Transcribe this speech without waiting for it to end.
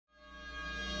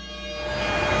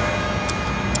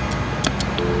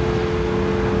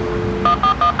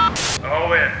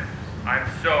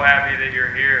so happy that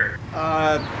you're here.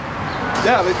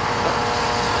 Yeah, but...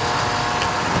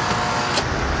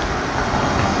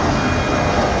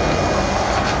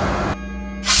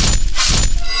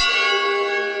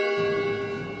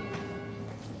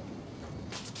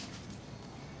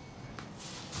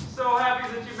 So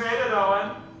happy that you made it,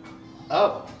 Owen.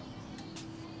 Oh.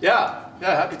 Yeah,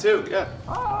 happy too, yeah.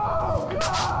 Oh,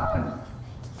 God.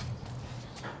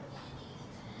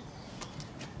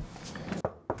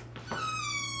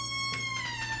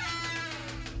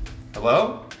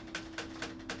 Hello?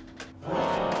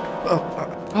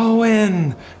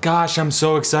 Owen! Gosh, I'm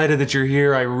so excited that you're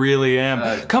here. I really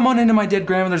am. Come on into my dead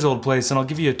grandmother's old place and I'll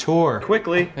give you a tour.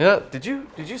 Quickly. Yeah, did you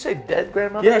say dead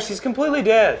grandmother? Yeah, she's completely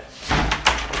dead.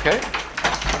 Okay.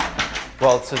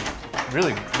 Well, it's a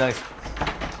really nice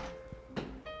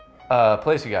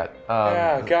place you got.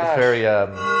 Yeah, gosh. It's very,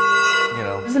 you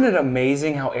know. Isn't it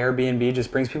amazing how Airbnb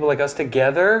just brings people like us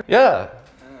together? Yeah.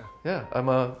 Yeah,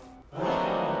 I'm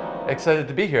excited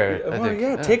to be here, I Well, think.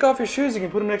 yeah, take off your shoes. You can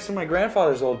put them next to my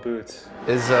grandfather's old boots.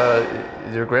 Is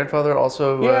your grandfather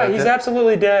also Yeah, he's dead?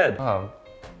 absolutely dead. Oh,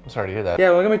 I'm sorry to hear that.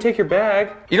 Yeah, well, let me take your bag.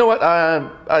 You know what?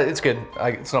 It's good.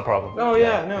 It's no problem. Oh,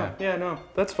 yeah, no.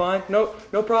 That's fine. No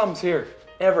problems here.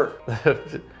 Ever.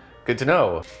 Good to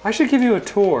know. I should give you a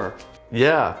tour.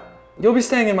 Yeah. You'll be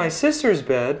staying in my sister's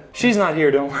bed. She's not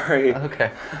here, don't worry.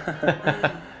 Okay.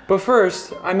 But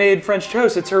first, I made French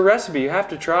toast. It's her recipe. You have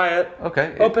to try it.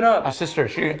 Okay. Open up. Your sister,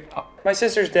 My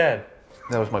sister's dead.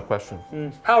 That was my question.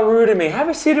 How rude of me. Have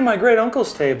a seat at my great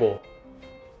uncle's table.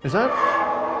 Is that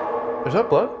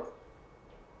blood?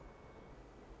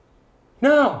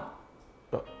 No.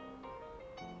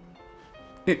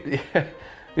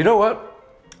 You know what?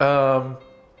 I'm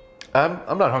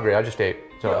not hungry. I just ate.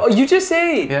 So. Oh, you just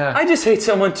ate. Yeah. I just ate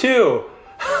someone too.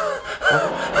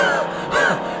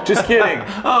 Just kidding.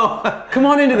 Oh. Come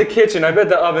on into the kitchen. I bet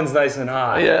the oven's nice and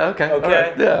hot. Yeah, okay. Okay.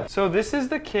 Right, yeah. So this is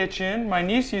the kitchen. My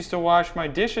niece used to wash my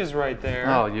dishes right there.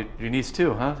 Oh, your niece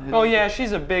too, huh? Oh yeah,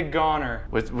 she's a big goner.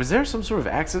 Was there some sort of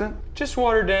accident? Just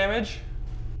water damage.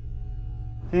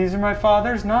 These are my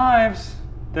father's knives.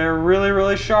 They're really,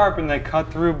 really sharp and they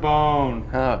cut through bone.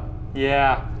 Oh.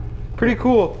 Yeah. Pretty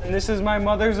cool. And this is my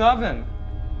mother's oven.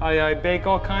 I bake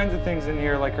all kinds of things in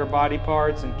here, like her body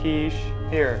parts and quiche.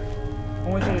 Here, I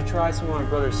want you to try some of my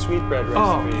brother's sweetbread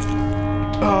recipe.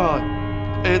 Oh,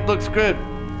 it looks good.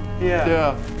 Yeah.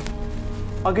 Yeah.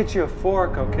 I'll get you a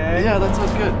fork, okay? Yeah, that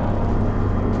sounds good.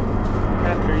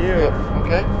 After you. Yeah,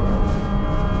 okay.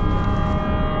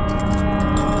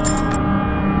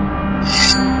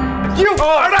 You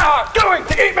are not going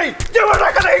to eat me! You are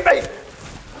not going to eat me!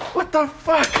 What the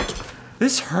fuck?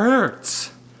 This hurts.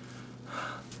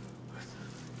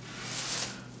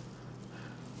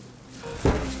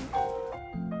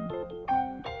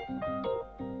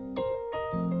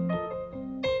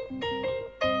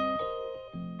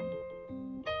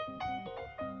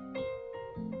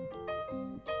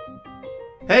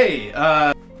 Hey,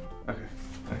 okay.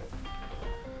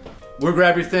 We're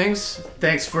Grab Your Things.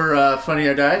 Thanks for Funny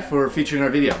or Die for featuring our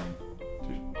video.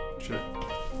 Sure.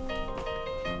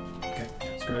 Okay,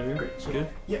 that's good. Great. It's good.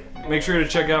 Yeah. Make sure to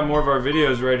check out more of our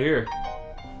videos right here.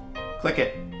 Click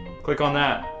it. Click on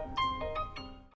that.